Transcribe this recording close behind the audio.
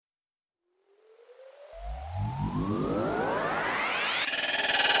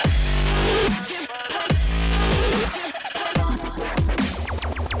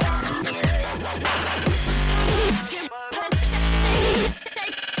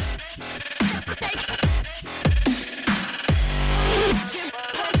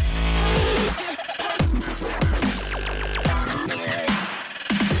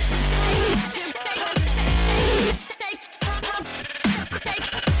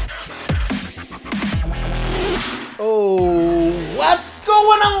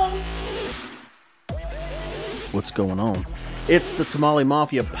going on? What's going on? It's the Tamale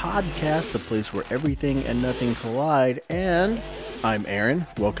Mafia podcast, the place where everything and nothing collide. And I'm Aaron.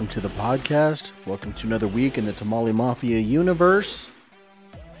 Welcome to the podcast. Welcome to another week in the Tamale Mafia universe.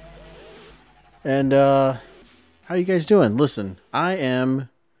 And how are you guys doing? Listen, I am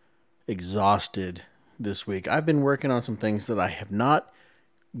exhausted this week. I've been working on some things that I have not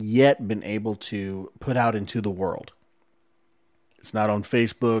yet been able to put out into the world. It's not on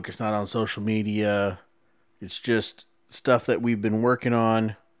Facebook. It's not on social media. It's just stuff that we've been working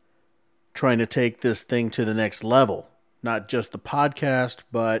on, trying to take this thing to the next level. Not just the podcast,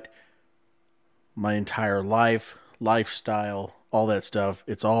 but my entire life, lifestyle, all that stuff.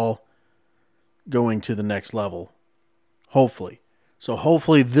 It's all going to the next level. Hopefully. So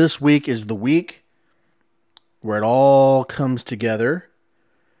hopefully this week is the week where it all comes together.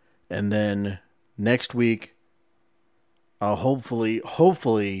 And then next week, I'll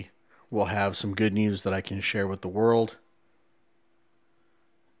hopefully we'll have some good news that I can share with the world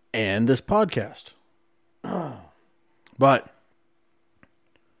and this podcast. But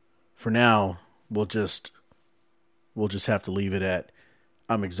for now, we'll just have to leave it at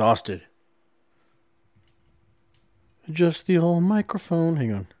I'm exhausted. Just the old microphone.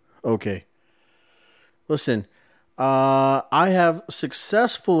 Hang on. Okay. Listen, I have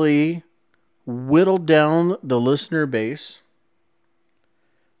successfully whittled down the listener base.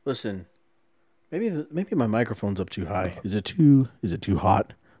 Listen, maybe my microphone's up too high. Is it too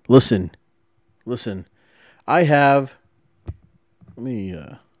hot? Listen. I have. Let me.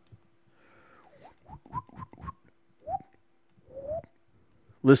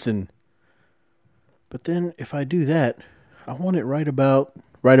 Listen. But then if I do that, I want it right about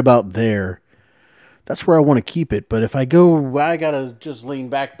there. That's where I want to keep it. But if I go, I gotta just lean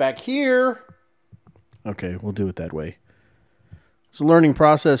back here. Okay, we'll do it that way. It's a learning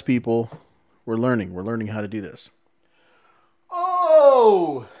process, people. We're learning how to do this.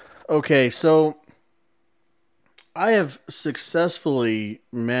 Oh! Okay, so I have successfully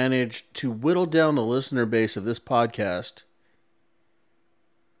managed to whittle down the listener base of this podcast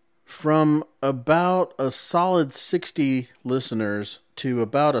from about a solid 60 listeners to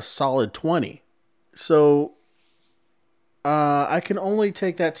about a solid 20. So, I can only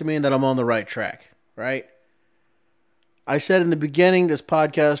take that to mean that I'm on the right track, right? I said in the beginning this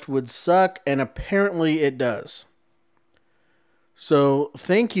podcast would suck, and apparently it does. So,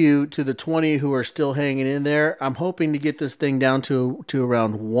 thank you to the 20 who are still hanging in there. I'm hoping to get this thing down to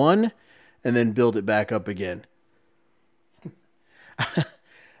around 1 and then build it back up again.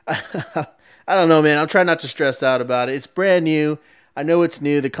 I don't know, man. I'm trying not to stress out about it. It's brand new. I know it's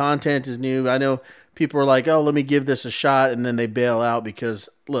new. The content is new. I know people are like, oh, let me give this a shot, and then they bail out because,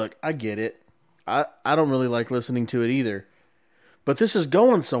 look, I get it. I don't really like listening to it either. But this is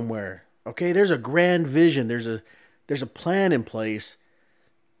going somewhere, okay? There's a grand vision. There's a plan in place.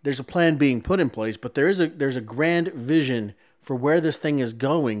 There's a plan being put in place, but there's a grand vision for where this thing is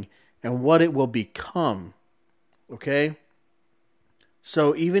going and what it will become, okay?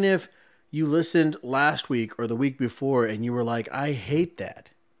 So even if you listened last week or the week before and you were like, I hate that.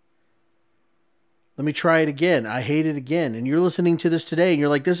 Let me try it again. I hate it again. And you're listening to this today and you're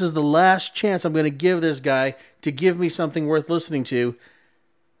like, this is the last chance I'm going to give this guy to give me something worth listening to.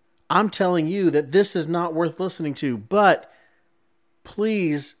 I'm telling you that this is not worth listening to, but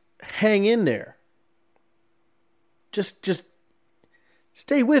please hang in there. Just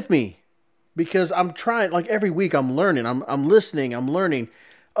stay with me. Because I'm trying, like every week I'm learning, I'm listening, I'm learning.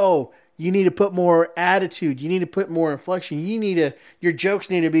 Oh, you need to put more attitude. You need to put more inflection. Your jokes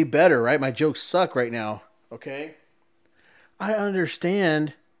need to be better, right? My jokes suck right now. Okay. I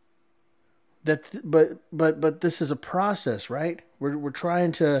understand that, but this is a process, right? We're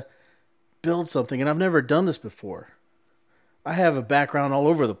trying to build something, and I've never done this before. I have a background all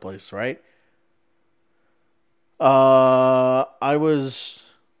over the place, right? I've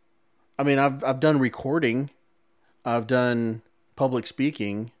done recording. I've done public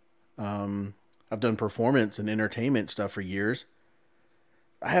speaking. I've done performance and entertainment stuff for years.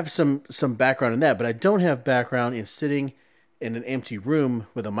 I have some background in that, but I don't have background in sitting in an empty room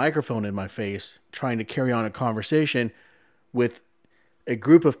with a microphone in my face trying to carry on a conversation with a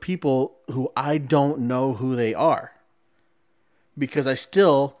group of people who I don't know who they are. Because I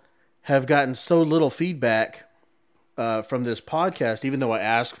still have gotten so little feedback from this podcast, even though I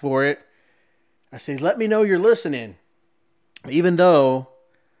ask for it. I say, let me know you're listening. Even though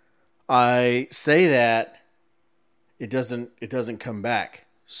I say that, it doesn't come back.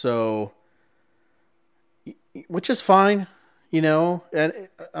 So, which is fine, you know. And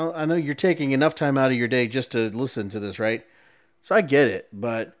I know you're taking enough time out of your day just to listen to this, right? So I get it,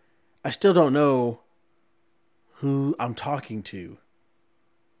 but I still don't know who I'm talking to.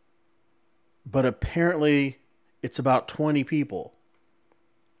 But apparently it's about 20 people.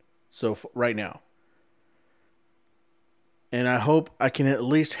 So right now. And I hope I can at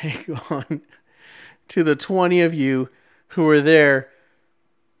least hang on to the 20 of you who are there,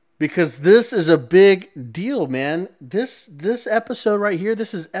 because this is a big deal, man. This episode right here,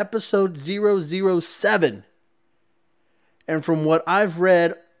 this is episode 007. And from what I've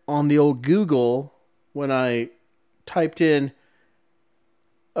read on the old Google, when I typed in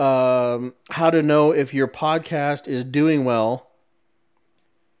how to know if your podcast is doing well,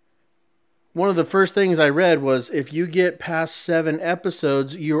 one of the first things I read was if you get past 7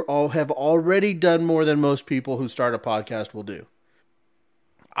 episodes, you all have already done more than most people who start a podcast will do.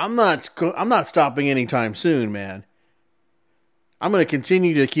 I'm not stopping anytime soon, man. I'm going to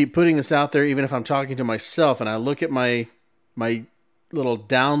continue to keep putting this out there, even if I'm talking to myself and I look at my little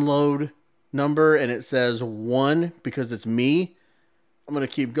download number and it says 1 because it's me. I'm going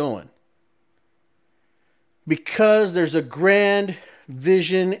to keep going. Because there's a grand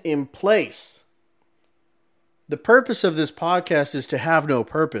vision in place. The purpose of this podcast is to have no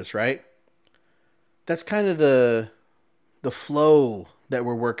purpose, right? That's kind of the flow that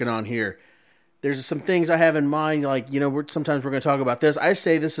we're working on here. There's some things I have in mind, like, sometimes we're going to talk about this. I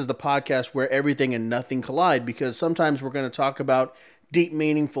say this is the podcast where everything and nothing collide, because sometimes we're going to talk about deep,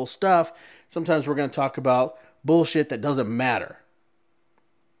 meaningful stuff. Sometimes we're going to talk about bullshit that doesn't matter.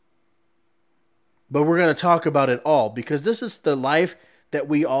 But we're going to talk about it all, because this is the life that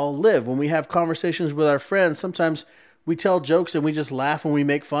we all live. When we have conversations with our friends, sometimes we tell jokes and we just laugh and we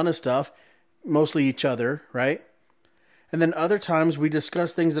make fun of stuff, mostly each other, right? And then other times we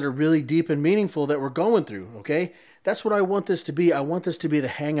discuss things that are really deep and meaningful that we're going through, okay? That's what I want this to be. I want this to be the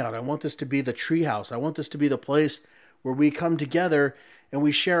hangout. I want this to be the treehouse. I want this to be the place where we come together and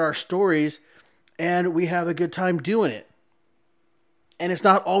we share our stories and we have a good time doing it. And it's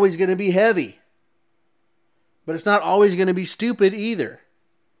not always going to be heavy. But it's not always going to be stupid either.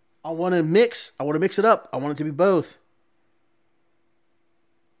 I want to mix it up. I want it to be both.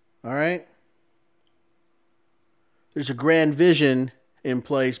 All right? There's a grand vision in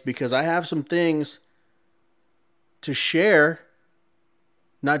place because I have some things to share.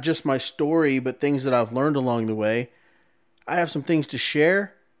 Not just my story, but things that I've learned along the way. I have some things to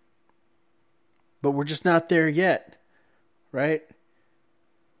share, but we're just not there yet. Right?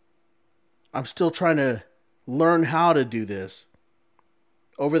 I'm still trying to learn how to do this.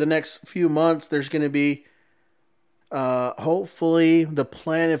 Over the next few months, there's going to be, hopefully, the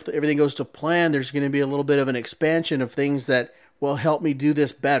plan, if everything goes to plan, there's going to be a little bit of an expansion of things that will help me do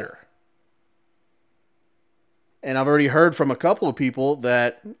this better. And I've already heard from a couple of people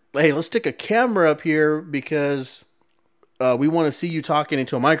that, hey, let's stick a camera up here because we want to see you talking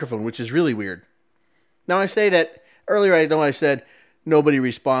into a microphone, which is really weird. Now, I say that earlier, I know I said nobody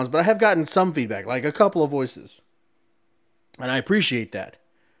responds, but I have gotten some feedback, like a couple of voices. And I appreciate that.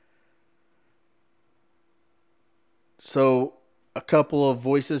 So, a couple of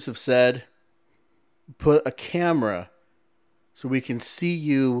voices have said, put a camera so we can see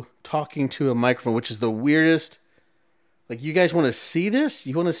you talking to a microphone, which is the weirdest. Like, you guys want to see this?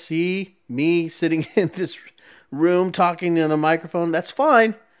 You want to see me sitting in this room talking in a microphone? That's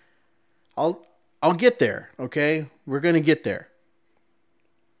fine. I'll get there, okay? We're going to get there.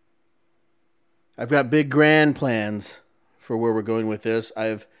 I've got big grand plans for where we're going with this.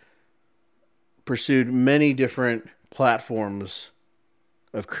 I've pursued many different platforms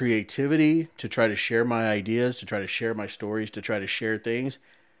of creativity to try to share my ideas, to try to share my stories, to try to share things.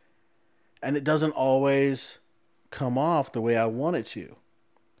 And it doesn't always come off the way I want it to.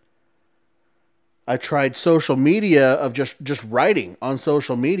 I tried social media of just writing on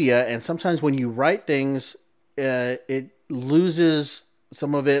social media, and sometimes when you write things, it loses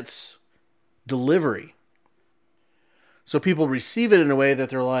some of its delivery. So people receive it in a way that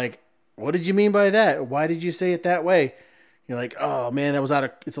they're like, what did you mean by that? Why did you say it that way? You're like, oh man,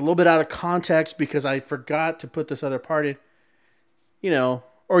 it's a little bit out of context because I forgot to put this other part in.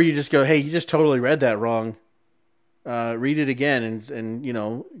 Or you just go, hey, you just totally read that wrong. Read it again and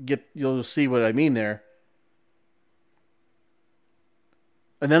you'll see what I mean there.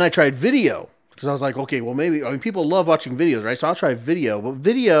 And then I tried video because I was like, okay, well people love watching videos, right? So I'll try video, but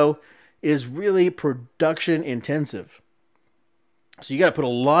video is really production intensive. So you got to put a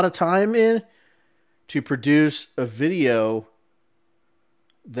lot of time in to produce a video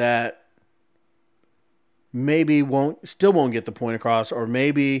that maybe still won't get the point across, or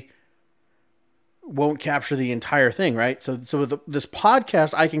maybe won't capture the entire thing, right? So with this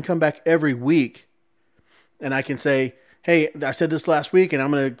podcast, I can come back every week and I can say, Hey, I said this last week and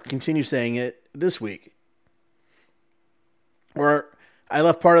I'm going to continue saying it this week. Or I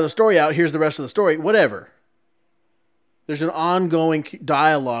left part of the story out. Here's the rest of the story. Whatever. There's an ongoing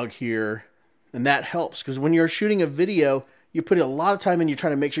dialogue here, and that helps. Because when you're shooting a video, you put a lot of time in. You're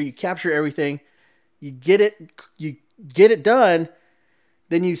trying to make sure you capture everything. You get it done.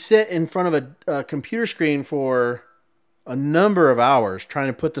 Then you sit in front of a computer screen for a number of hours trying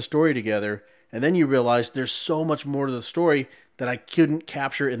to put the story together. And then you realize there's so much more to the story that I couldn't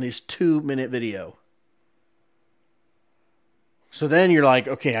capture in this 2-minute video. So then you're like,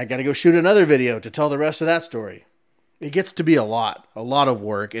 okay, I got to go shoot another video to tell the rest of that story. It gets to be a lot of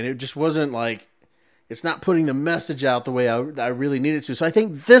work. And it just wasn't like, it's not putting the message out the way I really needed to. So I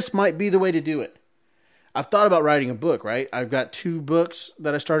think this might be the way to do it. I've thought about writing a book, right? I've got 2 books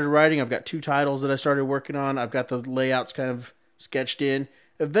that I started writing. I've got 2 titles that I started working on. I've got the layouts kind of sketched in.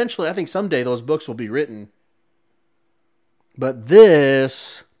 Eventually, I think someday those books will be written. But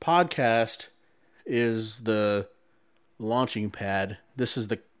this podcast is the launching pad. This is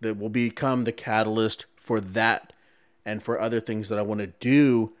that will become the catalyst for that and for other things that I want to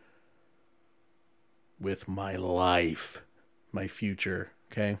do with my life, my future,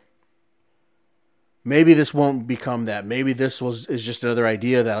 okay? Maybe this won't become that. Maybe this is just another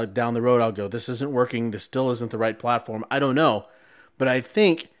idea that down the road I'll go, this isn't working, this still isn't the right platform. I don't know. But I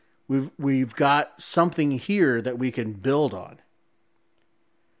think we've got something here that we can build on.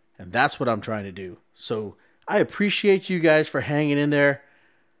 And that's what I'm trying to do. So I appreciate you guys for hanging in there.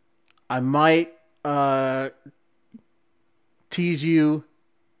 I might tease you.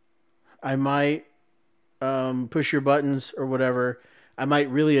 I might push your buttons or whatever. I might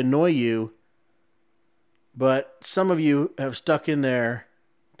really annoy you. But some of you have stuck in there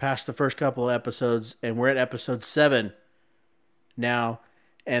past the first couple of episodes, and we're at episode 7 now,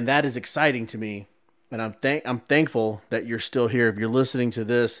 and that is exciting to me. And I'm thankful that you're still here. If you're listening to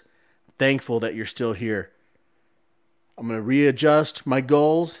this, I'm thankful that you're still here. I'm going to readjust my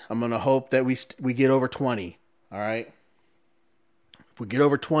goals. I'm going to hope that we get over 20. All right? If we get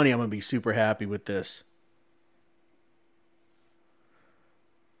over 20, I'm going to be super happy with this.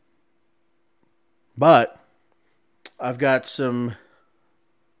 But I've got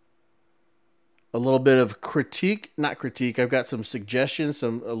a little bit of not critique. I've got some suggestions, a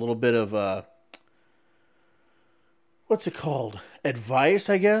little bit of, what's it called? Advice,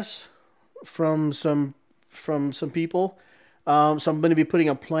 I guess, from some people. So I'm going to be putting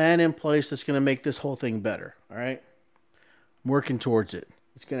a plan in place that's going to make this whole thing better. All right. I'm working towards it.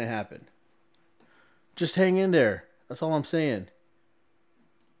 It's going to happen. Just hang in there. That's all I'm saying.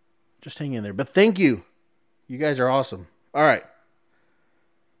 Just hang in there. But thank you. You guys are awesome. All right.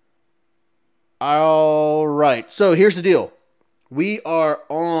 All right. So here's the deal. We are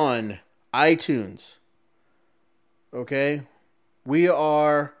on iTunes. Okay. We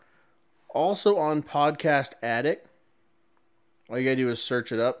are also on Podcast Addict. All you gotta do is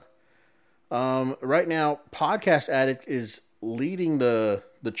search it up. Right now, Podcast Addict is leading the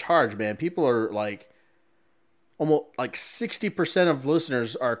charge, man. People are like, almost like 60% of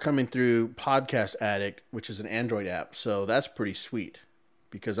listeners are coming through Podcast Addict, which is an Android app. So that's pretty sweet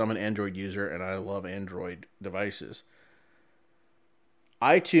because I'm an Android user and I love Android devices.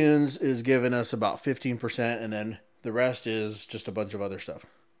 iTunes is giving us about 15%, and then the rest is just a bunch of other stuff.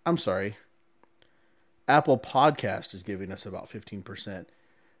 I'm sorry. Apple Podcast is giving us about 15%,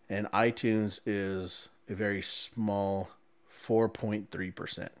 and iTunes is a very small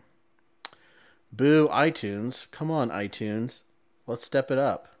 4.3%. Boo, iTunes. Come on, iTunes. Let's step it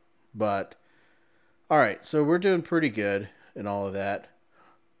up. But, alright, so we're doing pretty good in all of that.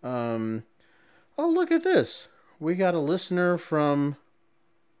 Oh, look at this. We got a listener from...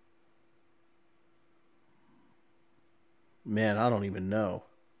 Man, I don't even know.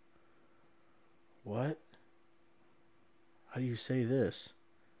 What? How do you say this?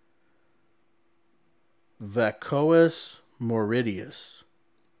 Vacous Moridius.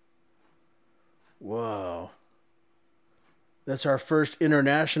 Whoa. That's our first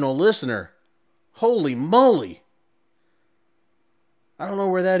international listener. Holy moly. I don't know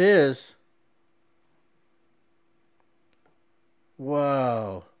where that is.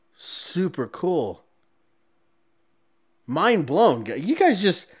 Wow. Super cool. Mind blown. You guys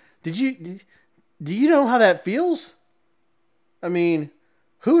just... Do you know how that feels? I mean,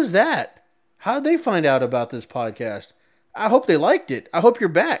 who's that? How'd they find out about this podcast? I hope they liked it. I hope you're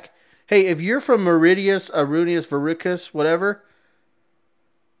back. Hey, if you're from Meridius, Arunius, Verrucus, whatever,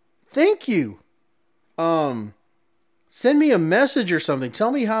 thank you. Send me a message or something.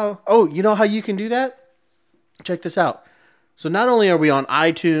 Tell me how... Oh, you know how you can do that? Check this out. So not only are we on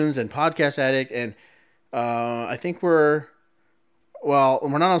iTunes and Podcast Addict and I think we're not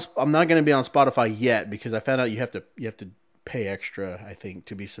on, I'm not going to be on Spotify yet because I found out you have to pay extra, I think,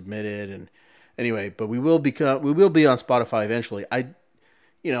 to be submitted. And anyway, but we will be on Spotify eventually.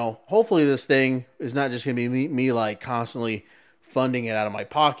 Hopefully this thing is not just going to be me like constantly funding it out of my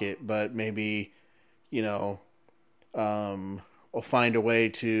pocket, but maybe, you know, I'll find a way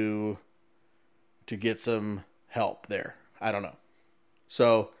to get some help there. I don't know.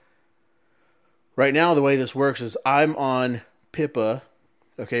 So right now the way this works is I'm on Pippa.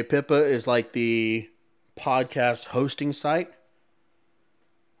 Okay, Pippa is like the podcast hosting site.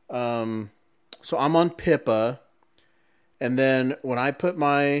 So I'm on Pippa, and then when I put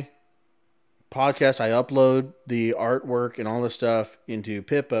my podcast, I upload the artwork and all this stuff into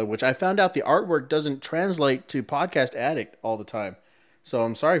Pippa, which I found out the artwork doesn't translate to Podcast Addict all the time. So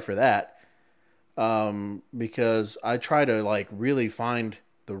I'm sorry for that. Because I try to like really find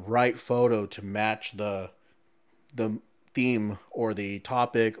the right photo to match the theme or the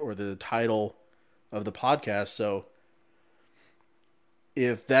topic or the title of the podcast. So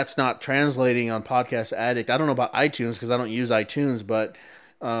if that's not translating on Podcast Addict, I don't know about iTunes because I don't use iTunes, but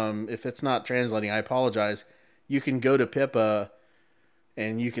if it's not translating, I apologize. You can go to Pippa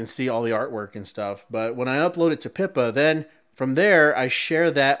and you can see all the artwork and stuff. But when I upload it to Pippa, then from there I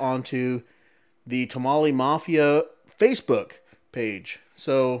share that onto the Tamale Mafia Facebook page.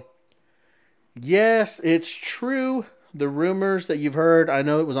 So yes, it's true. The rumors that you've heard, I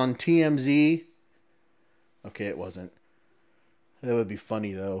know it was on TMZ. Okay, it wasn't. That would be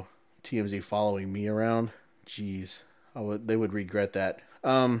funny though. TMZ following me around. Jeez, they would regret that.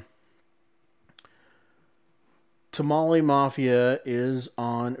 Tamale Mafia is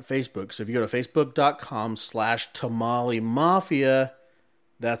on Facebook. So if you go to facebook.com/Tamale Mafia,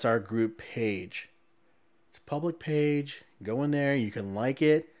 that's our group page. It's a public page. Go in there. You can like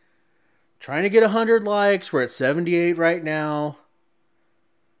it. Trying to get 100 likes. We're at 78 right now.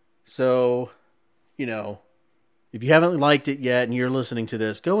 So, if you haven't liked it yet and you're listening to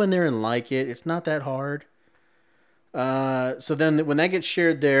this, go in there and like it. It's not that hard. So then when that gets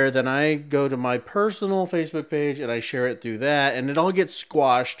shared there, then I go to my personal Facebook page and I share it through that. And it all gets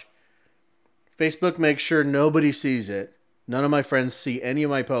squashed. Facebook makes sure nobody sees it. None of my friends see any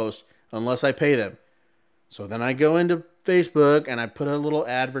of my posts unless I pay them. So then I go into Facebook and I put a little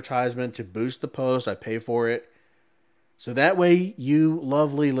advertisement to boost the post. I pay for it. So that way you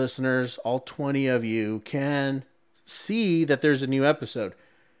lovely listeners, all 20 of you, can see that there's a new episode.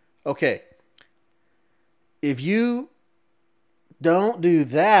 Okay. If you don't do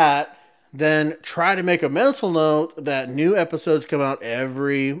that, then try to make a mental note that new episodes come out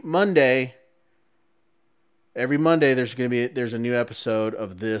every Monday. Every Monday there's a new episode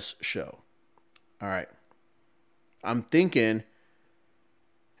of this show. All right. I'm thinking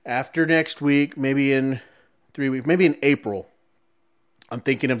after next week, maybe in 3 weeks, maybe in April, I'm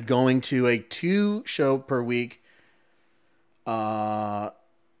thinking of going to a 2 show per week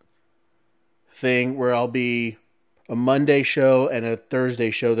thing where I'll be a Monday show and a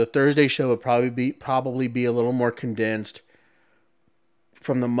Thursday show. The Thursday show would probably be a little more condensed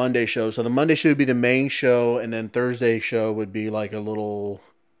from the Monday show. So the Monday show would be the main show, and then Thursday show would be like a little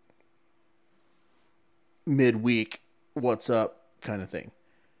midweek what's up kind of thing.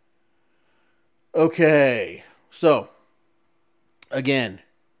 Okay. So again,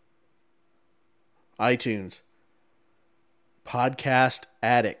 iTunes, Podcast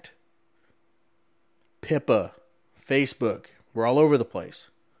Addict, Pippa, Facebook. We're all over the place.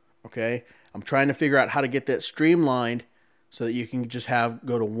 Okay? I'm trying to figure out how to get that streamlined so that you can just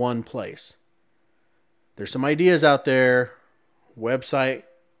go to one place. There's some ideas out there. Website,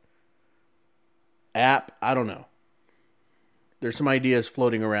 app, I don't know. There's some ideas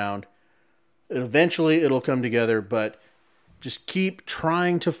floating around. Eventually it'll come together, but just keep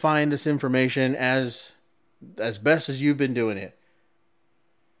trying to find this information as best as you've been doing it.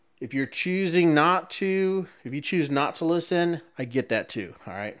 If you choose not to listen, I get that too,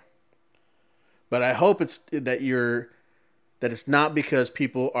 all right? But I hope it's not because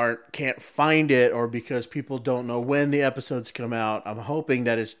people can't find it or because people don't know when the episodes come out. I'm hoping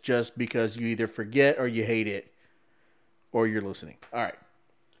that it's just because you either forget or you hate it or you're listening. All right.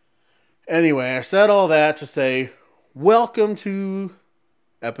 Anyway, I said all that to say welcome to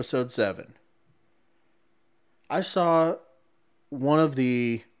episode 7. I saw one of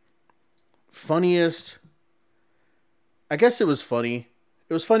the funniest, I guess it was funny.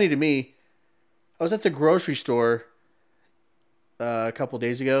 It was funny to me. I was at the grocery store a couple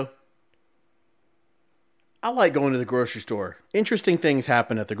days ago. I like going to the grocery store. Interesting things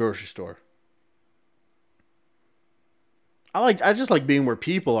happen at the grocery store. I just like being where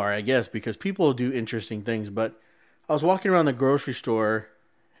people are, I guess, because people do interesting things. But I was walking around the grocery store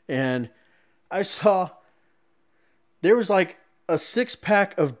and I saw there was like a 6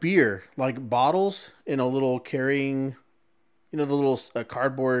 pack of beer, like bottles in a little carrying, the little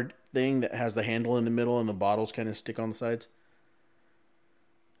cardboard thing that has the handle in the middle and the bottles kind of stick on the sides.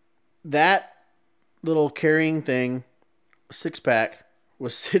 That little carrying thing, 6 pack,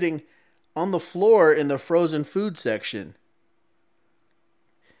 was sitting on the floor in the frozen food section.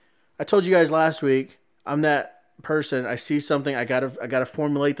 I told you guys last week, I'm that person. I see something, I gotta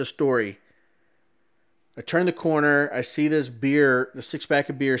formulate the story. I turn the corner, I see this beer, the 6 pack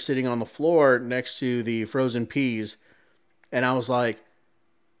of beer sitting on the floor next to the frozen peas, and I was like,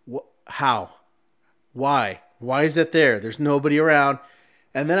 how? Why? Why is that there? There's nobody around.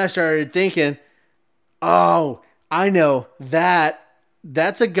 And then I started thinking, oh, I know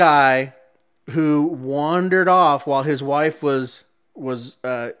that's a guy who wandered off while his wife was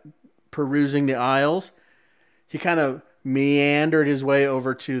perusing the aisles. He kind of meandered his way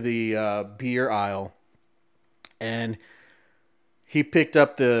over to the beer aisle, and he picked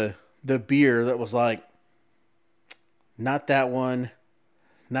up the beer that was like, not that one,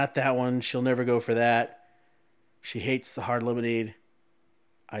 not that one. She'll never go for that. She hates the hard lemonade.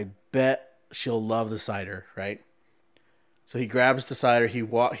 I bet she'll love the cider, right? So he grabs the cider. He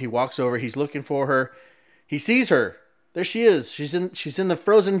walks over. He's looking for her. He sees her. There she is. She's in the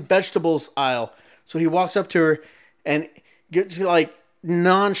frozen vegetables aisle. So he walks up to her and gets like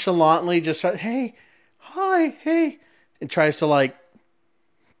nonchalantly just, hey, hi, hey, and tries to like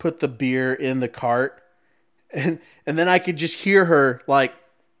put the beer in the cart. And then I could just hear her like,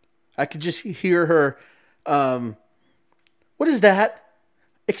 what is that?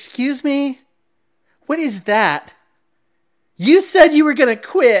 Excuse me? What is that? You said you were going to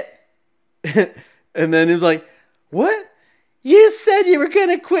quit. And then he was like, what? You said you were going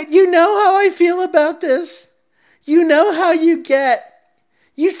to quit. You know how I feel about this. You know how you get.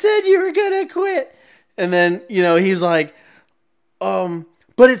 You said you were going to quit. And then, he's like,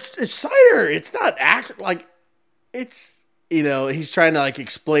 but it's cider. It's not like it's, he's trying to like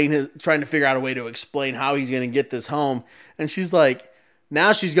trying to figure out a way to explain how he's going to get this home. And she's like,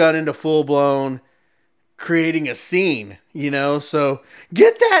 now she's gone into full blown creating a scene, so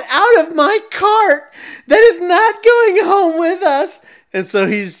get that out of my cart. That is not going home with us. And so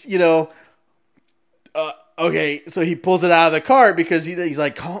he's, okay. So he pulls it out of the cart because he's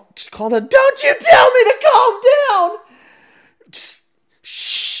like, just calm down. Don't you tell me to calm down. Just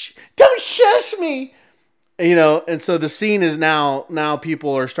shh. Don't shush me. And so the scene is now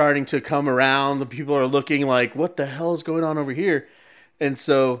people are starting to come around. The people are looking like, what the hell is going on over here? And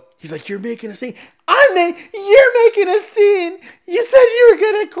so he's like, you're making a scene. You're making a scene. You said you were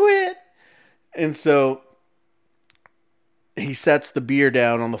going to quit. And so he sets the beer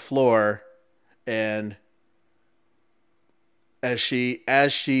down on the floor, and as she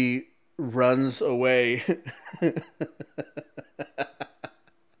runs away,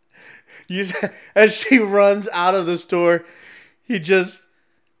 as she runs out of the store, he just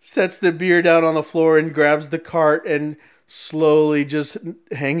sets the beer down on the floor and grabs the cart and slowly just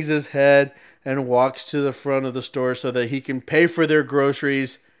hangs his head and walks to the front of the store so that he can pay for their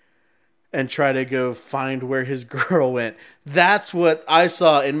groceries and try to go find where his girl went. That's what I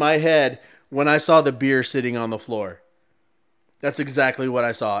saw in my head when I saw the beer sitting on the floor. That's exactly what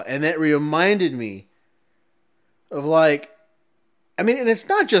I saw. And it reminded me of and it's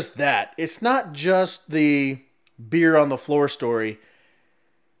not just that. It's not just the beer on the floor story.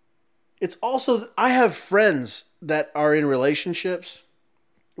 It's also, I have friends that are in relationships.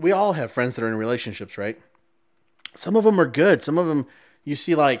 We all have friends that are in relationships, right? Some of them are good. Some of them you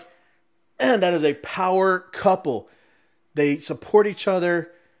see like, man, that is a power couple. They support each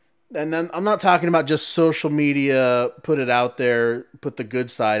other. And then I'm not talking about just social media, put it out there, put the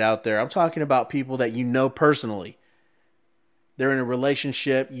good side out there. I'm talking about people that you know personally. They're in a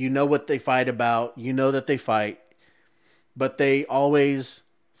relationship. You know what they fight about. You know that they fight. But they always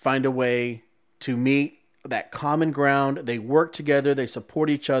find a way to meet that common ground. They work together. They support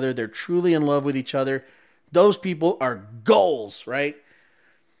each other. They're truly in love with each other. Those people are goals, right?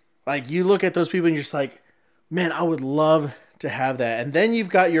 Like you look at those people and you're just like, man, I would love to have that. And then you've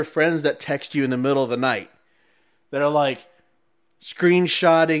got your friends that text you in the middle of the night that are like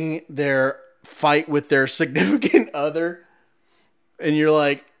screenshotting their fight with their significant other. And you're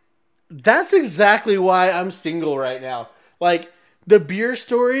like, that's exactly why I'm single right now. Like the beer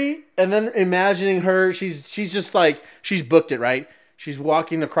story, and then imagining her, she's just like, she's booked it, right? She's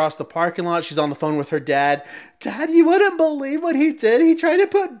walking across the parking lot. She's on the phone with her dad. Dad, you wouldn't believe what he did. He tried to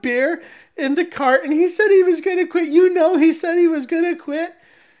put beer in the cart and he said he was going to quit. He said he was going to quit.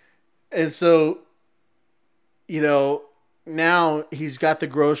 And so, now he's got the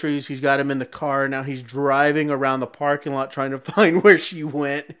groceries. He's got him in the car. Now he's driving around the parking lot trying to find where she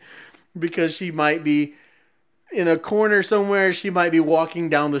went because she might be in a corner somewhere. She might be walking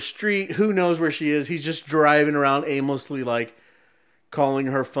down the street. Who knows where she is? He's just driving around aimlessly, like calling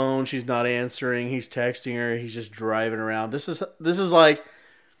her phone. She's not answering. He's texting her. He's just driving around. This is like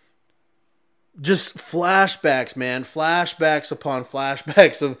just flashbacks, man. Flashbacks upon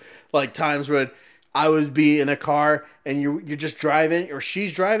flashbacks of like times when I would be in a car and you're just driving, or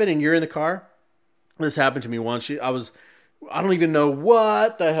she's driving and you're in the car. This happened to me once. I don't even know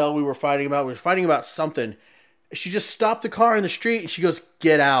what the hell we were fighting about. We were fighting about something. She just stopped the car in the street and she goes,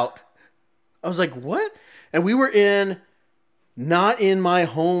 "Get out." I was like, "What?" And we were not in my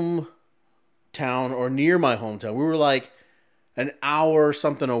hometown or near my hometown. We were like an hour or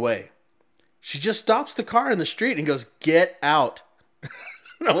something away. She just stops the car in the street and goes, "Get out."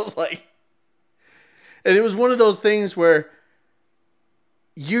 And I was like, and it was one of those things where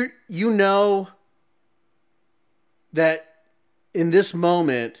you know that in this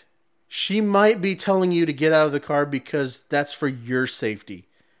moment, she might be telling you to get out of the car because that's for your safety,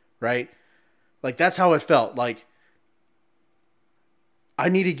 right? Like, that's how it felt. Like, I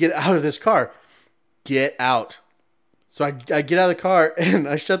need to get out of this car. Get out. So I get out of the car and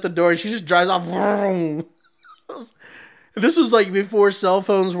I shut the door and she just drives off. This was like before cell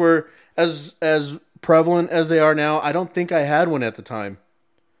phones were as prevalent as they are now. I don't think I had one at the time.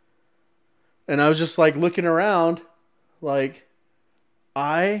 And I was just like looking around like,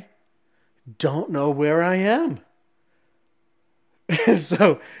 I don't know where I am. And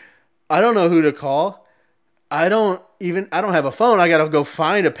so I don't know who to call. I don't have a phone. I got to go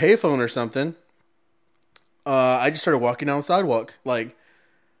find a payphone or something. I just started walking down the sidewalk. Like,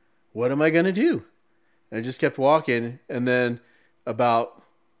 what am I going to do? And I just kept walking. And then about,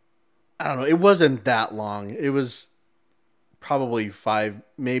 I don't know, it wasn't that long. It was probably 5,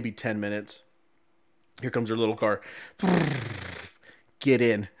 maybe 10 minutes. Here comes her little car. Get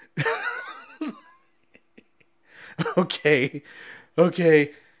in. Okay.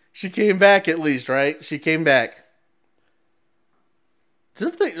 She came back at least, right? She came back.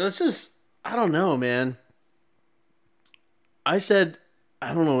 I don't know, man. I said,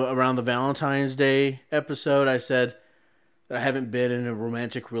 I don't know, around the Valentine's Day episode, I said that I haven't been in a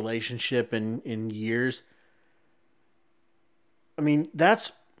romantic relationship in years. I mean,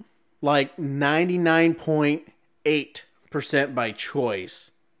 that's like 99.8% by choice.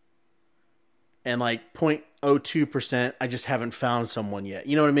 And like 0.02%, I just haven't found someone yet.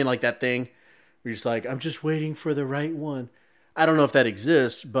 You know what I mean? Like that thing where you're just like, I'm just waiting for the right one. I don't know if that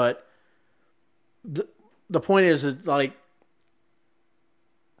exists, but the point is that like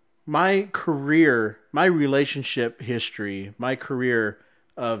my career, my relationship history, my career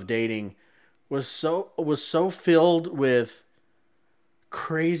of dating was so filled with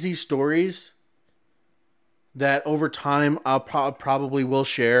crazy stories that over time I'll probably will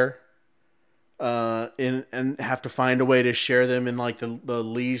share and have to find a way to share them in like the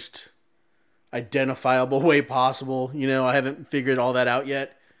least identifiable way possible. You know, I haven't figured all that out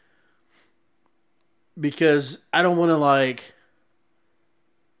yet because I don't want to like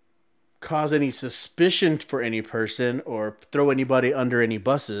cause any suspicion for any person or throw anybody under any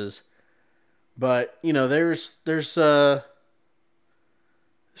buses. But, you know, there's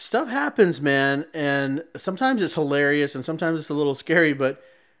stuff happens, man, and sometimes it's hilarious and sometimes it's a little scary, but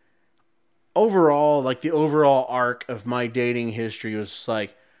overall, like the overall arc of my dating history was just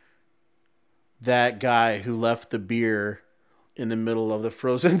like that guy who left the beer in the middle of the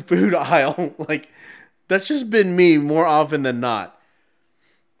frozen food aisle. Like, that's just been me more often than not.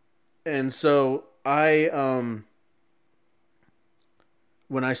 And so when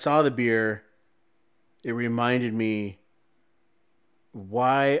I saw the beer, it reminded me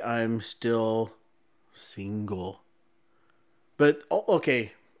why I'm still single. But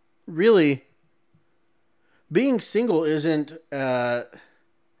okay, really, being single isn't as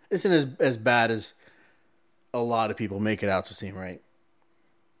bad as a lot of people make it out to seem, right?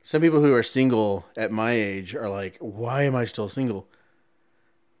 Some people who are single at my age are like, why am I still single?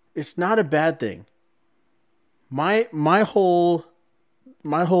 It's not a bad thing. My whole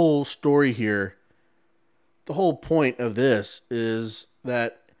story here, the whole point of this is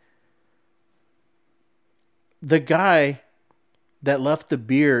that the guy that left the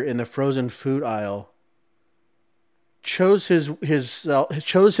beer in the frozen food aisle chose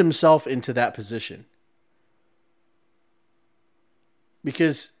himself into that position.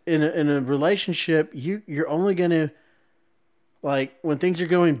 Because in a relationship, you're only going to, like, when things are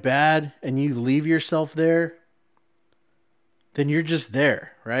going bad and you leave yourself there, then you're just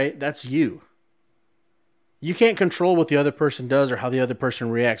there, right? That's you. You can't control what the other person does or how the other person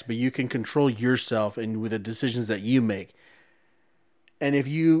reacts, but you can control yourself and with the decisions that you make. And if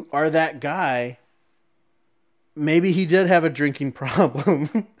you are that guy, maybe he did have a drinking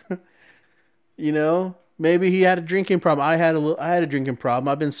problem. You know, maybe he had a drinking problem. I had a drinking problem.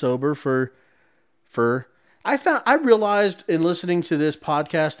 I've been sober for I realized in listening to this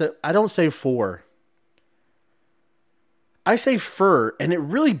podcast that I don't say for. I say fur, and it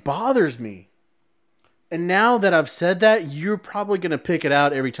really bothers me. And now that I've said that, you're probably going to pick it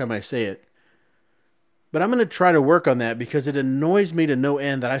out every time I say it. But I'm going to try to work on that because it annoys me to no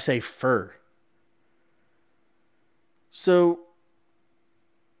end that I say fur. So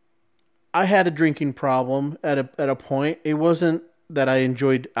I had a drinking problem at a point. It wasn't that I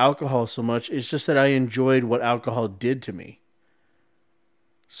enjoyed alcohol so much. It's just that I enjoyed what alcohol did to me.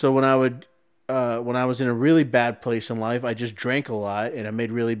 So when I was in a really bad place in life, I just drank a lot and I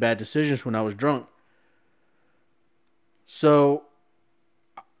made really bad decisions when I was drunk. So,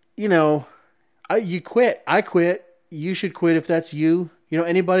 you know, you quit. I quit. You should quit if that's you. You know,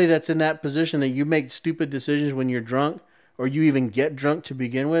 anybody that's in that position that you make stupid decisions when you're drunk or you even get drunk to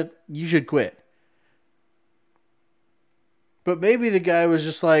begin with, you should quit. But maybe the guy was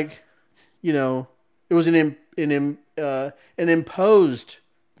just like, you know, it was an imposed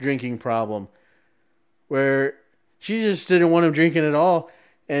drinking problem where she just didn't want him drinking at all,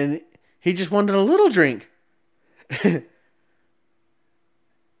 and he just wanted a little drink.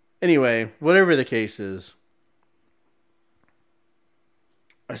 Anyway, whatever the case is,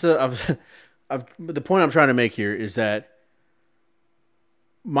 the point I'm trying to make here is that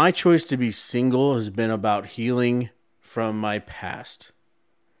my choice to be single has been about healing from my past.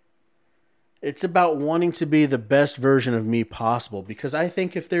 It's about wanting to be the best version of me possible, because I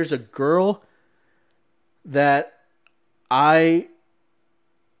think if there's a girl that I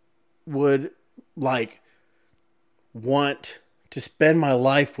would like want to spend my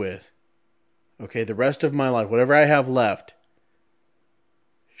life with, okay, the rest of my life, whatever I have left,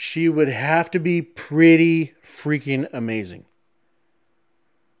 she would have to be pretty freaking amazing.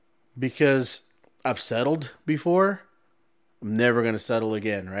 Because I've settled before. I'm never going to settle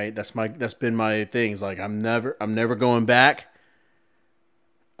again, right? That's been my thing. It's like I'm never going back.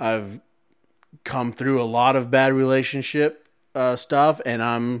 I've come through a lot of bad relationship stuff, and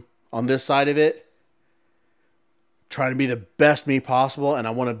I'm on this side of it trying to be the best me possible, and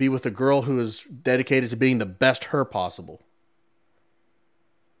I want to be with a girl who is dedicated to being the best her possible.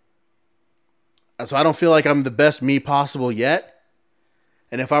 So I don't feel like I'm the best me possible yet.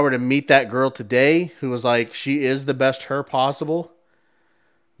 And if I were to meet that girl today who was like, she is the best her possible,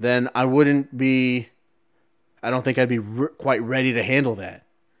 then I don't think I'd be quite ready to handle that.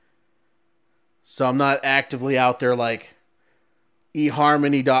 So I'm not actively out there like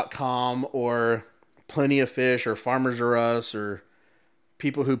eHarmony.com or Plenty of Fish or Farmers R Us or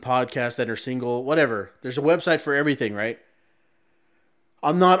people who podcast that are single, whatever. There's a website for everything, right?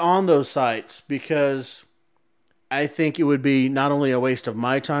 I'm not on those sites because I think it would be not only a waste of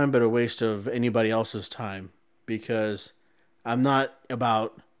my time, but a waste of anybody else's time, because I'm not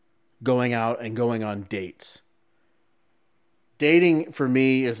about going out and going on dates. Dating for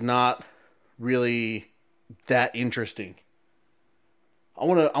me is not really that interesting. I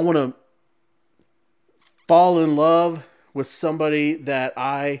want to fall in love with somebody that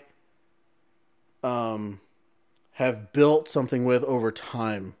I have built something with over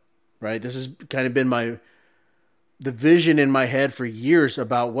time, right? This has kind of been the vision in my head for years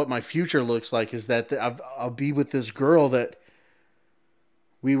about what my future looks like, is that I'll be with this girl that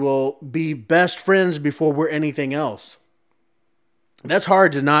we will be best friends before we're anything else. That's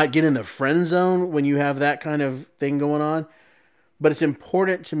hard to not get in the friend zone when you have that kind of thing going on. But it's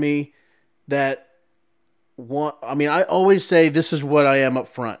important to me that I always say this is what I am up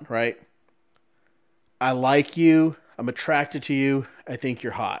front, right? I like you. I'm attracted to you. I think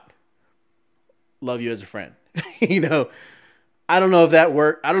you're hot. Love you as a friend. You know, I don't know if that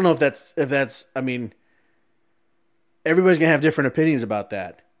worked. I don't know if that's, everybody's going to have different opinions about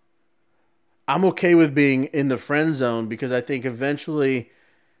that. I'm okay with being in the friend zone because I think eventually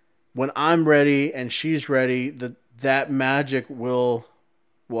when I'm ready and she's ready, that magic will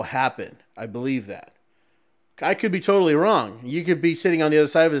happen. I believe that. I could be totally wrong. You could be sitting on the other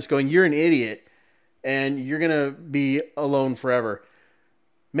side of this going, you're an idiot and you're going to be alone forever.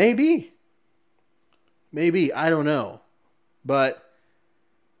 Maybe, I don't know. But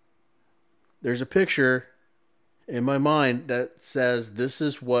there's a picture in my mind that says this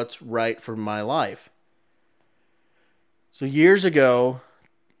is what's right for my life. So years ago,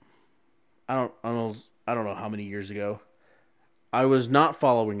 I don't know how many years ago, I was not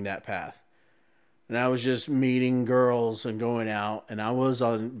following that path. And I was just meeting girls and going out, and I was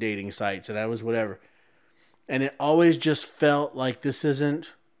on dating sites, and I was whatever. And it always just felt like this isn't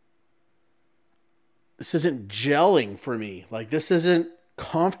gelling for me. Like, this isn't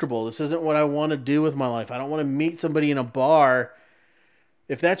comfortable. This isn't what I want to do with my life. I don't want to meet somebody in a bar.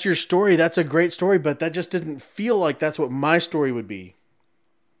 If that's your story, that's a great story, but that just didn't feel like that's what my story would be.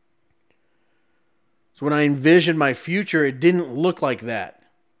 So when I envisioned my future, it didn't look like that.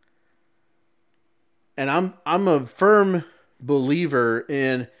 And I'm a firm believer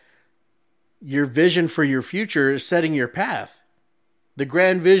in your vision for your future is setting your path. The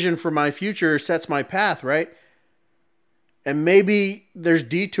grand vision for my future sets my path, right? And maybe there's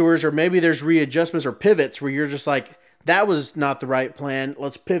detours or maybe there's readjustments or pivots where you're just like, that was not the right plan.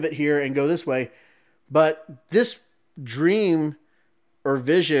 Let's pivot here and go this way. But this dream or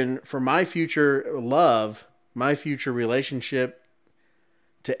vision for my future love, my future relationship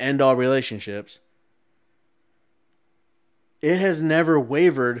to end all relationships, it has never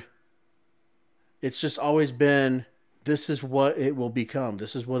wavered. It's just always been, this is what it will become.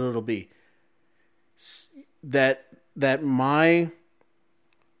 This is what it'll be. That my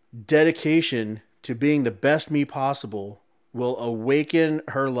dedication to being the best me possible will awaken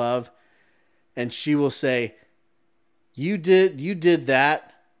her love, and she will say, you did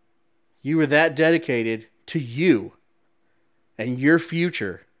that. You were that dedicated to you and your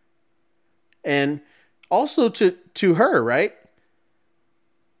future. And also to her, right?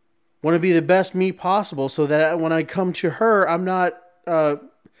 Want to be the best me possible so that when I come to her, I'm not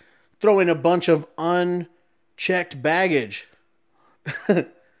throwing a bunch of unchecked baggage. You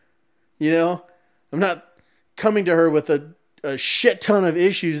know? I'm not coming to her with a shit ton of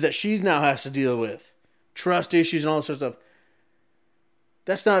issues that she now has to deal with. Trust issues and all sorts of stuff.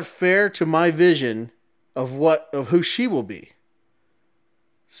 That's not fair to my vision of who she will be.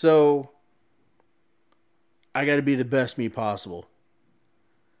 So I got to be the best me possible.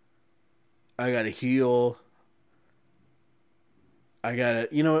 I got to heal. I got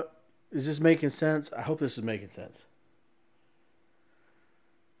to, is this making sense? I hope this is making sense.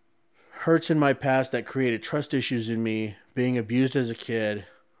 Hurts in my past that created trust issues in me, being abused as a kid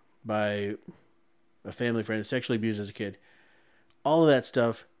by a family friend, sexually abused as a kid. All of that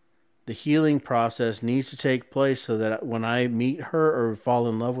stuff, the healing process needs to take place so that when I meet her or fall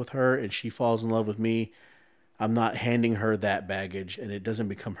in love with her and she falls in love with me, I'm not handing her that baggage and it doesn't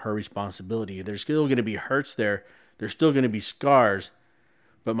become her responsibility. There's still going to be hurts there. There's still going to be scars.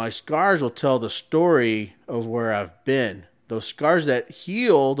 But my scars will tell the story of where I've been. Those scars that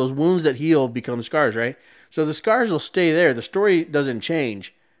heal, those wounds that heal become scars, right? So the scars will stay there. The story doesn't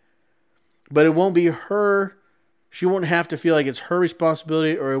change. But it won't be her. She won't have to feel like it's her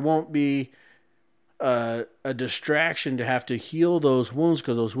responsibility, or it won't be a distraction to have to heal those wounds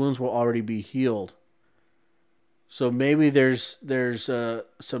because those wounds will already be healed. So maybe there's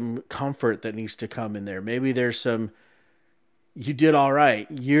some comfort that needs to come in there. Maybe there's some, you did all right.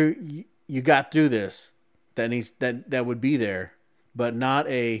 You got through this. That would be there, but not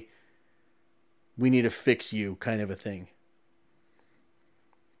a we need to fix you kind of a thing.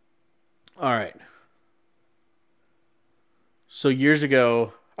 All right. So years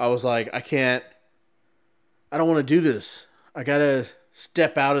ago, I was like, I don't want to do this. I got to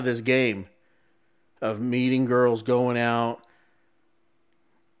step out of this game of meeting girls, going out,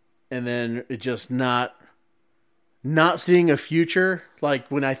 and then it just not seeing a future. Like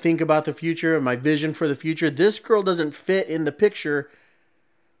when I think about the future and my vision for the future, this girl doesn't fit in the picture,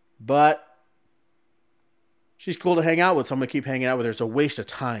 but she's cool to hang out with, so I'm going to keep hanging out with her. It's a waste of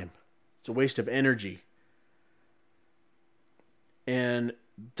time. It's a waste of energy. And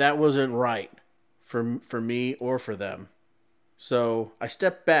that wasn't right for me or for them. So I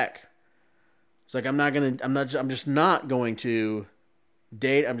stepped back. It's like I'm just not going to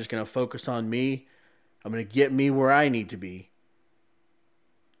date. I'm just going to focus on me. I'm going to get me where I need to be.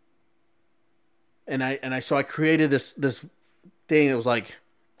 So I created this thing that was like,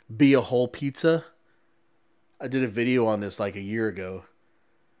 be a whole pizza. I did a video on this like a year ago.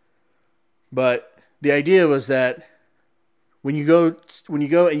 But the idea was that when you go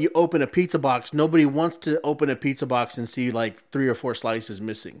and you open a pizza box, nobody wants to open a pizza box and see like 3 or 4 slices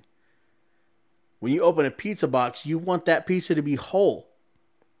missing. When you open a pizza box, you want that pizza to be whole.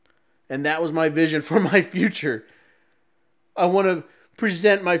 And that was my vision for my future. I want to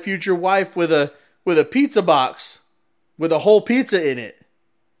present my future wife with a pizza box with a whole pizza in it.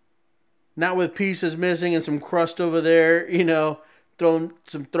 Not with pieces missing and some crust over there,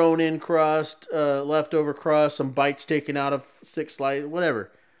 thrown in crust, leftover crust, some bites taken out of 6 slices,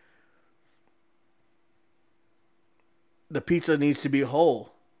 whatever. The pizza needs to be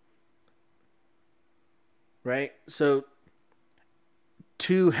whole, right? So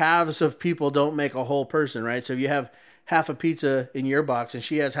two halves of people don't make a whole person, right? So if you have half a pizza in your box and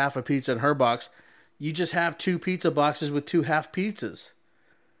she has half a pizza in her box, you just have two pizza boxes with two half pizzas.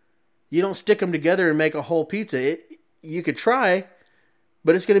 You don't stick them together and make a whole pizza. You could try,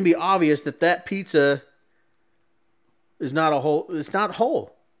 but it's going to be obvious that that pizza is not a whole. It's not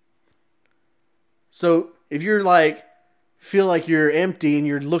whole. So if you're like, feel like you're empty and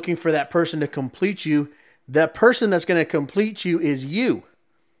you're looking for that person to complete you, that person that's going to complete you is you.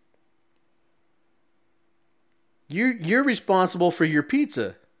 You're responsible for your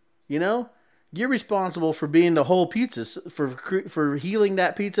pizza, You're responsible for being the whole pizza, for healing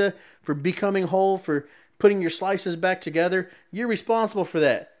that pizza, for becoming whole, for putting your slices back together. You're responsible for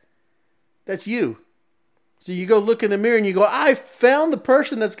that. That's you. So you go look in the mirror and you go, I found the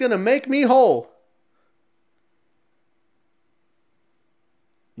person that's going to make me whole.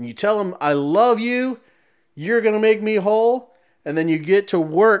 And you tell them, I love you. You're going to make me whole. And then you get to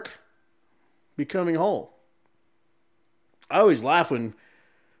work becoming whole. I always laugh when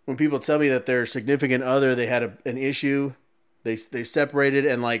people tell me that their significant other, they had an issue, they separated,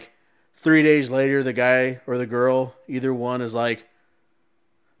 and like 3 days later, the guy or the girl, either one, is like,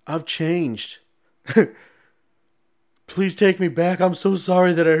 I've changed. Please take me back. I'm so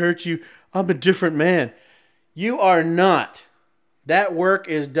sorry that I hurt you. I'm a different man. You are not. That work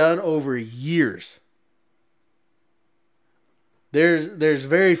is done over years. There's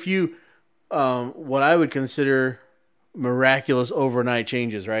very few what I would consider miraculous overnight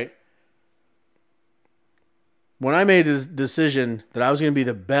changes, right? When I made this decision that I was going to be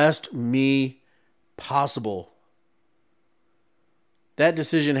the best me possible, that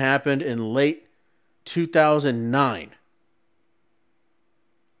decision happened in late 2009.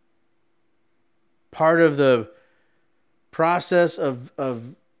 Part of the process of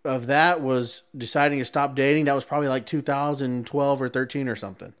that was deciding to stop dating. That was probably like 2012 or 13 or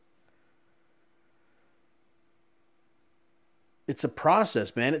something. It's a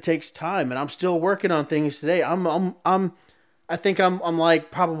process, man. It takes time, and I'm still working on things today. I think I'm like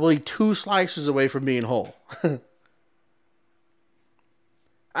probably 2 slices away from being whole. I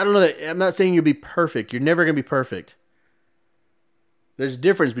don't know that I'm not saying you'll be perfect. You're never going to be perfect. There's a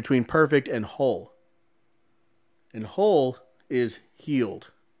difference between perfect and whole. And whole is healed.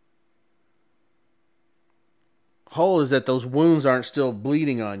 Whole is that those wounds aren't still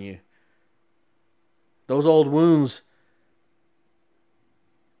bleeding on you. Those old wounds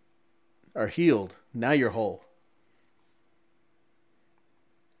are healed. Now you're whole.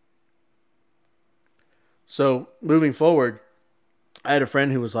 So moving forward, I had a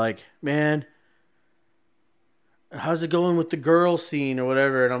friend who was like, man, how's it going with the girl scene or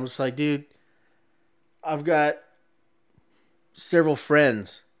whatever? And I'm just like, dude, I've got several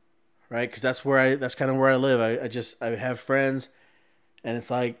friends, right? Because that's kind of where I live. I have friends, and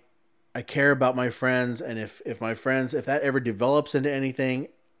it's like, I care about my friends. And if that ever develops into anything,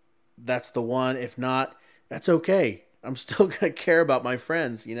 that's the one. If not, that's okay. I'm still going to care about my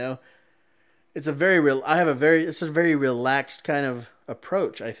friends, It's a very relaxed kind of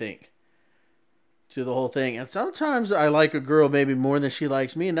approach, I think, to the whole thing. And sometimes I like a girl maybe more than she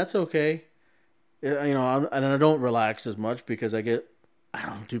likes me, and that's okay. And I don't relax as much because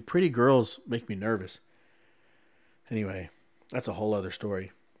pretty girls make me nervous. Anyway, that's a whole other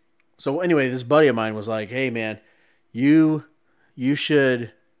story. So anyway, this buddy of mine was like, hey man, you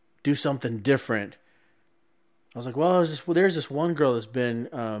should do something different. I was like, well, there's this one girl that's been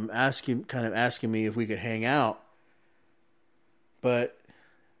asking me if we could hang out, but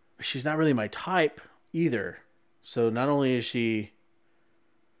she's not really my type either. So not only is she,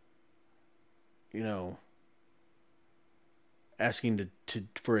 asking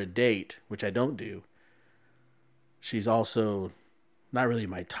for a date, which I don't do, she's also not really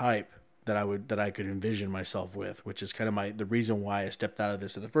my type that I could envision myself with, which is kind of the reason why I stepped out of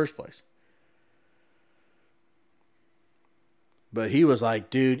this in the first place. But he was like,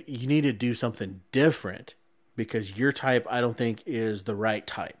 dude, you need to do something different because your type, I don't think, is the right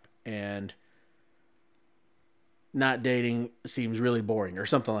type. And not dating seems really boring or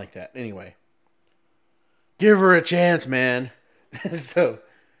something like that. Anyway, give her a chance, man. So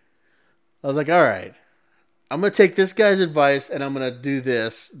I was like, all right, I'm going to take this guy's advice and I'm going to do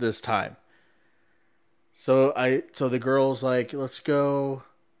this time. So the girl's like, let's go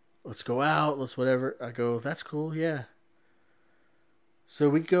out, let's whatever. I go, that's cool, yeah. So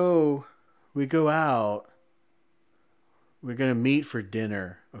we go we go out. We're going to meet for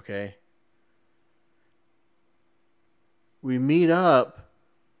dinner, okay? We meet up.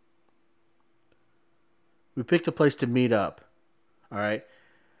 We picked a place to meet up, all right?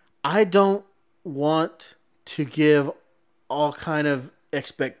 I don't want to give all kind of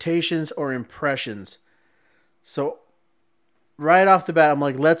expectations or impressions. So right off the bat, I'm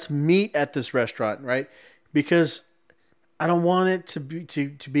like, let's meet at this restaurant, right? Because I don't want it to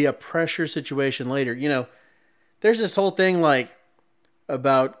be a pressure situation later. You know, there's this whole thing like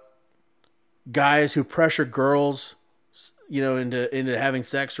about guys who pressure girls, you know, into having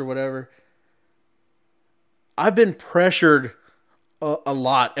sex or whatever. I've been pressured a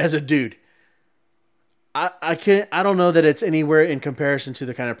lot as a dude. I don't know that it's anywhere in comparison to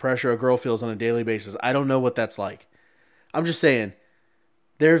the kind of pressure a girl feels on a daily basis. I don't know what that's like. I'm just saying,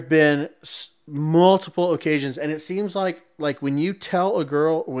 there have been multiple occasions, and it seems like when I tell a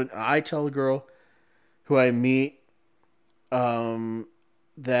girl who I meet,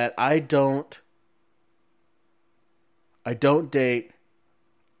 that I don't date,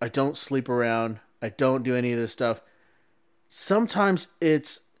 I don't sleep around, I don't do any of this stuff. Sometimes they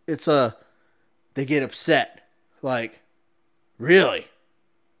get upset, like, really?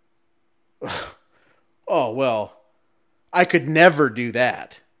 Oh well. I could never do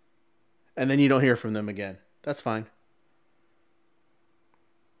that. And then you don't hear from them again. That's fine.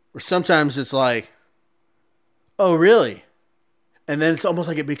 Or sometimes it's like, oh, really? And then it's almost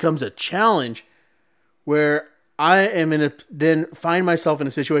like it becomes a challenge where I am then find myself in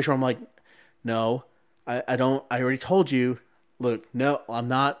a situation where I'm like, no, I already told you, look, no, I'm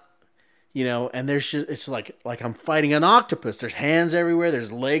not, you know, and it's like I'm fighting an octopus. There's hands everywhere.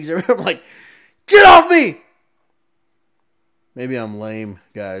 There's legs everywhere. I'm like, get off me! Maybe I'm lame,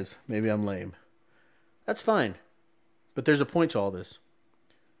 guys. Maybe I'm lame. That's fine. But there's a point to all this.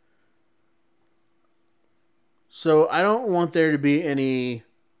 So I don't want there to be any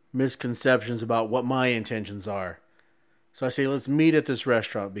misconceptions about what my intentions are. So I say, let's meet at this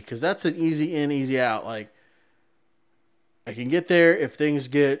restaurant because that's an easy in, easy out. Like, I can get there. If things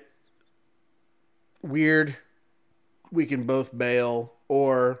get weird, we can both bail,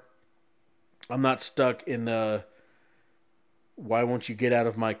 or I'm not stuck in the why won't you get out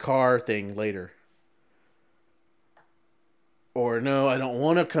of my car thing later. Or no, I don't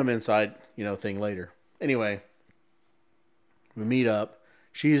want to come inside, you know, thing later. Anyway, we meet up.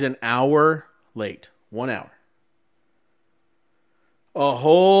 She's an hour late. 1 hour. A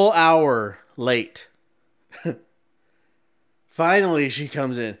whole hour late. Finally, she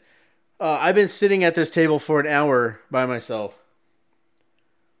comes in. I've been sitting at this table for an hour by myself.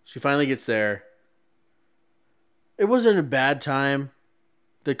 She finally gets there. It wasn't a bad time.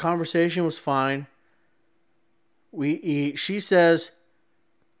 The conversation was fine. We eat. She says,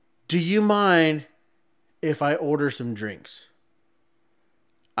 do you mind if I order some drinks?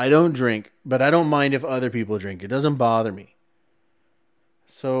 I don't drink, but I don't mind if other people drink. It doesn't bother me.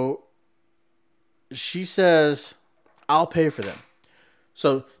 So she says, I'll pay for them.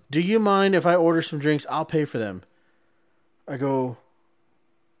 So, do you mind if I order some drinks? I'll pay for them. I go,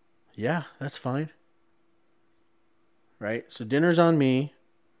 yeah, that's fine. Right? So dinner's on me.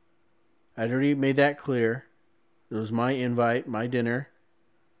 I'd already made that clear. It was my invite, my dinner.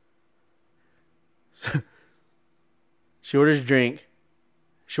 She orders a drink.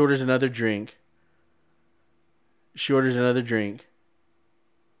 She orders another drink. She orders another drink.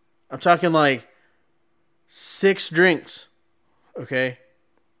 I'm talking like 6 drinks. Okay?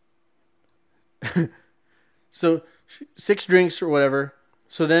 So 6 drinks or whatever.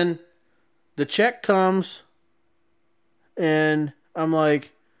 So then the check comes and I'm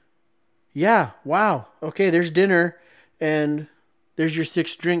like, yeah, wow. Okay, there's dinner and there's your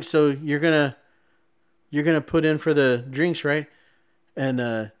 6 drinks. So you're going to put in for the drinks, right?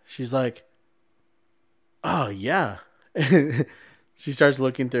 And she's like, oh, yeah. She starts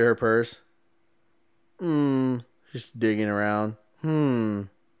looking through her purse. She's digging around.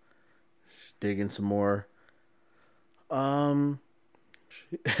 She's digging some more.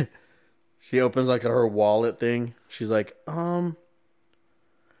 She opens like her wallet thing. She's like, I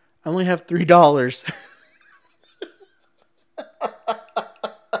only have $3.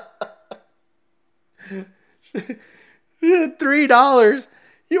 $3.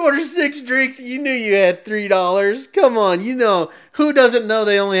 You ordered 6 drinks. You knew you had $3. Come on, you know who doesn't know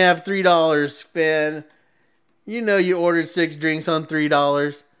they only have $3, Finn? You know you ordered 6 drinks on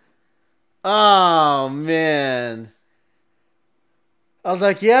 $3. Oh man. I was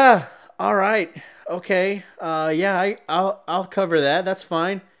like, yeah, all right, okay, yeah, I'll cover that. That's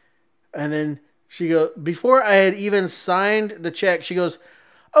fine. And then she goes, before I had even signed the check, she goes,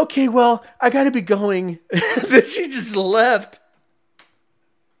 Okay, well, I got to be going. Then she just left.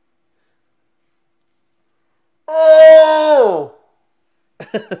 Oh!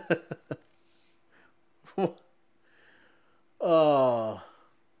 Oh,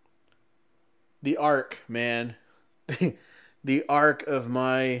 the arc, man. The arc of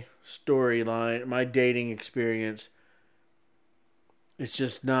my storyline, my dating experience. It's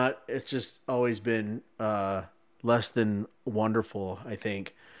just not. It's just always been less than wonderful, I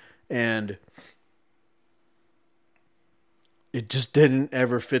think, and it just didn't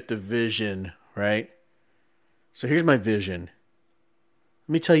ever fit the vision, right? So here's my vision.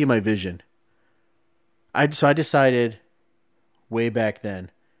 Let me tell you my vision. I decided way back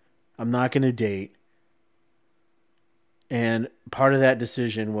then I'm not going to date. And part of that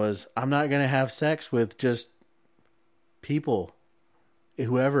decision was I'm not going to have sex with just people,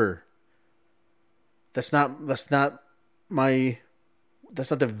 whoever. That's not my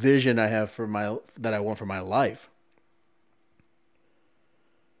that's not the vision I have for my that I want for my life.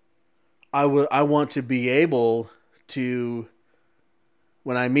 I want to be able to,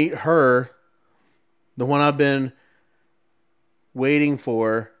 when I meet her, the one I've been waiting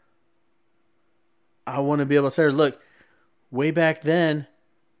for, I want to be able to say, look, way back then,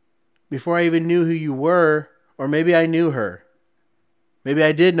 before I even knew who you were, or maybe I knew her. Maybe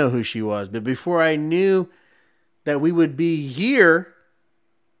I did know who she was, but before I knew that we would be here,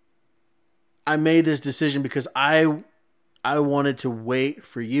 I made this decision because I wanted to wait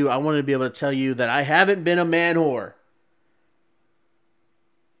for you. I wanted to be able to tell you that I haven't been a man whore.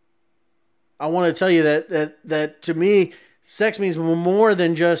 I want to tell you that to me, sex means more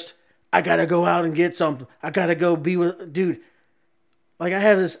than just I gotta go out and get something. I gotta go be with dude. Like I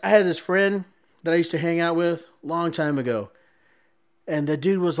had this friend that I used to hang out with a long time ago, and the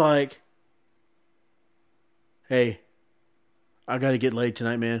dude was like, "Hey, I gotta get laid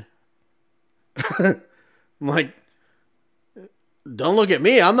tonight, man." I'm like, "Don't look at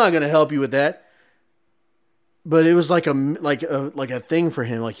me. I'm not gonna help you with that." But it was like a thing for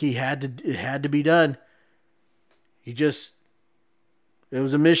him. Like it had to be done. It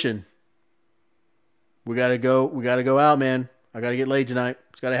was a mission. We gotta go out, man. I gotta get laid tonight.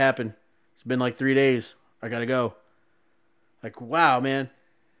 It's gotta happen. It's been like 3 days. I gotta go. Like, wow, man.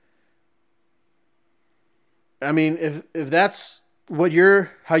 I mean, if that's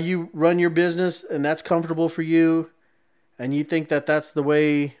how you run your business and that's comfortable for you, and you think that that's the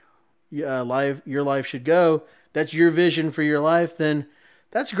way your life should go, that's your vision for your life, then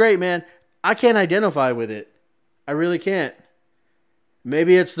that's great, man. I can't identify with it. I really can't.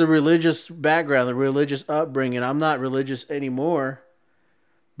 Maybe it's the religious background, the religious upbringing. I'm not religious anymore,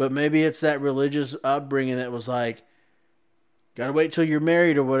 but maybe it's that religious upbringing that was like, gotta wait till you're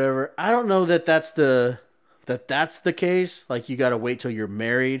married or whatever. I don't know that that's the case. Like you gotta wait till you're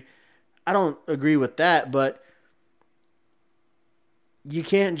married. I don't agree with that, but you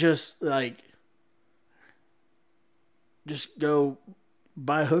can't just go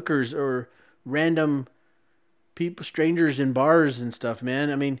buy hookers or random people, strangers in bars and stuff, man.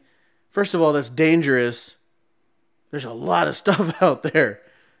 I mean, first of all, that's dangerous. There's a lot of stuff out there.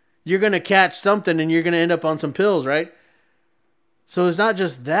 You're going to catch something and you're going to end up on some pills, right? So it's not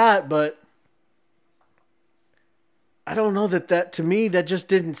just that, but I don't know that to me, that just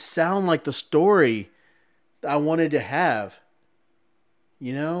didn't sound like the story I wanted to have.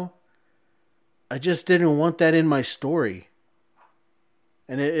 You know? I just didn't want that in my story.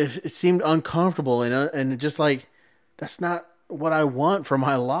 And it seemed uncomfortable and just like, that's not what I want for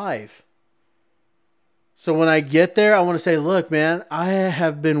my life. So when I get there, I want to say, look, man, I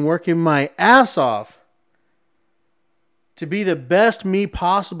have been working my ass off to be the best me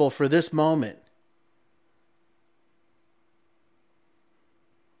possible for this moment.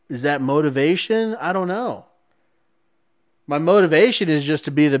 Is that motivation? I don't know. My motivation is just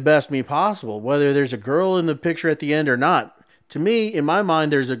to be the best me possible, whether there's a girl in the picture at the end or not. To me, in my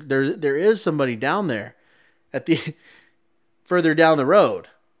mind, there is somebody down there at the further down the road.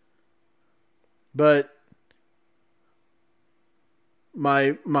 But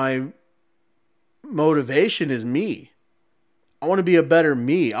my motivation is me. I want to be a better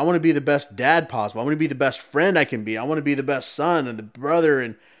me. I want to be the best dad possible. I want to be the best friend I can be. I want to be the best son and the brother,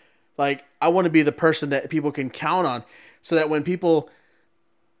 and I want to be the person that people can count on, so that when people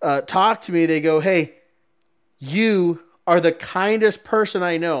talk to me, they go, "Hey, you are the kindest person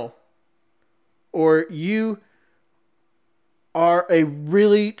I know," or "You are a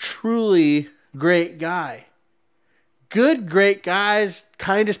really, truly great guy." Good, great guys,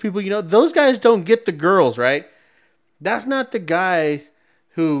 kindest people, those guys don't get the girls, right? That's not the guys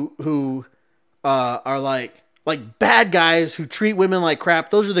who are like, Like bad guys who treat women like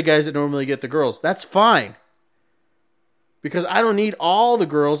crap, those are the guys that normally get the girls. That's fine. Because I don't need all the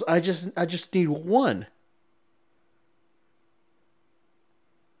girls, I just need one.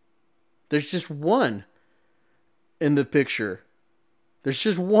 There's just one in the picture. There's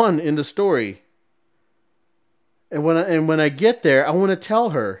just one in the story. And when I get there, I want to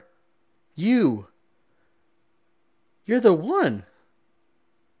tell her, you're the one.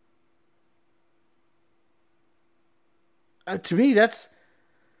 To me, that's,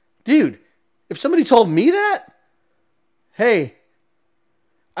 dude, if somebody told me that, hey,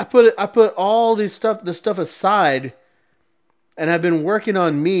 I put all this stuff aside, and I've been working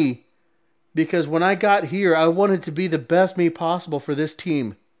on me, because when I got here, I wanted to be the best me possible for this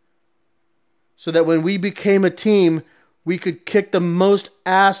team. So that when we became a team, we could kick the most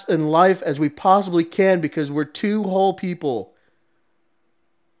ass in life as we possibly can, because we're two whole people.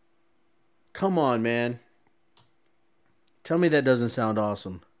 Come on, man. Tell me that doesn't sound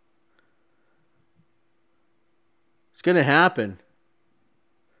awesome. It's going to happen.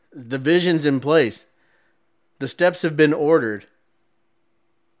 The vision's in place. The steps have been ordered.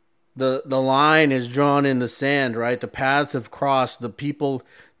 The line is drawn in the sand, right? The paths have crossed. The people,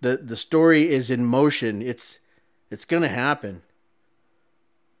 the story is in motion. It's going to happen.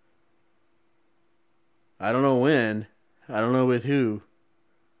 I don't know when. I don't know with who.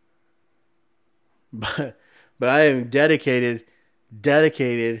 But I am dedicated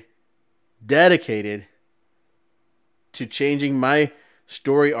to changing my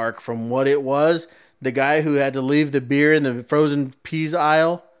story arc from what it was, the guy who had to leave the beer in the frozen peas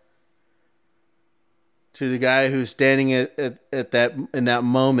aisle, to the guy who's standing at that in that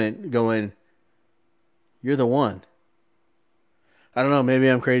moment going, you're the one. I don't know, maybe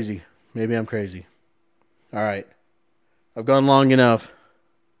I'm crazy. All right. I've gone long enough.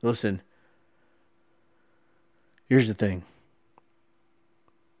 Listen. Here's the thing.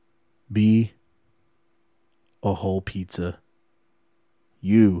 Be a whole pizza.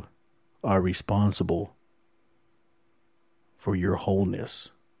 You are responsible for your wholeness.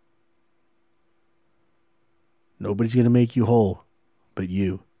 Nobody's going to make you whole but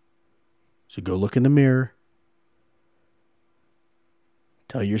you. So go look in the mirror.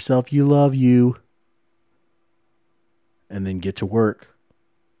 Tell yourself you love you. And then get to work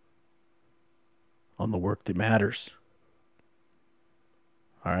on the work that matters.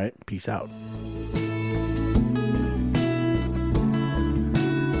 All right, peace out.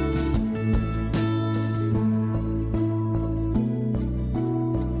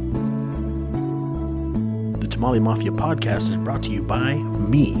 The Tamale Mafia podcast is brought to you by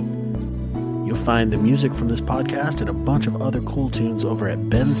me. You'll find the music from this podcast and a bunch of other cool tunes over at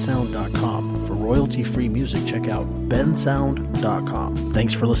bensound.com. For royalty-free music, check out bensound.com.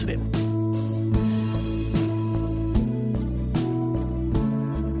 Thanks for listening.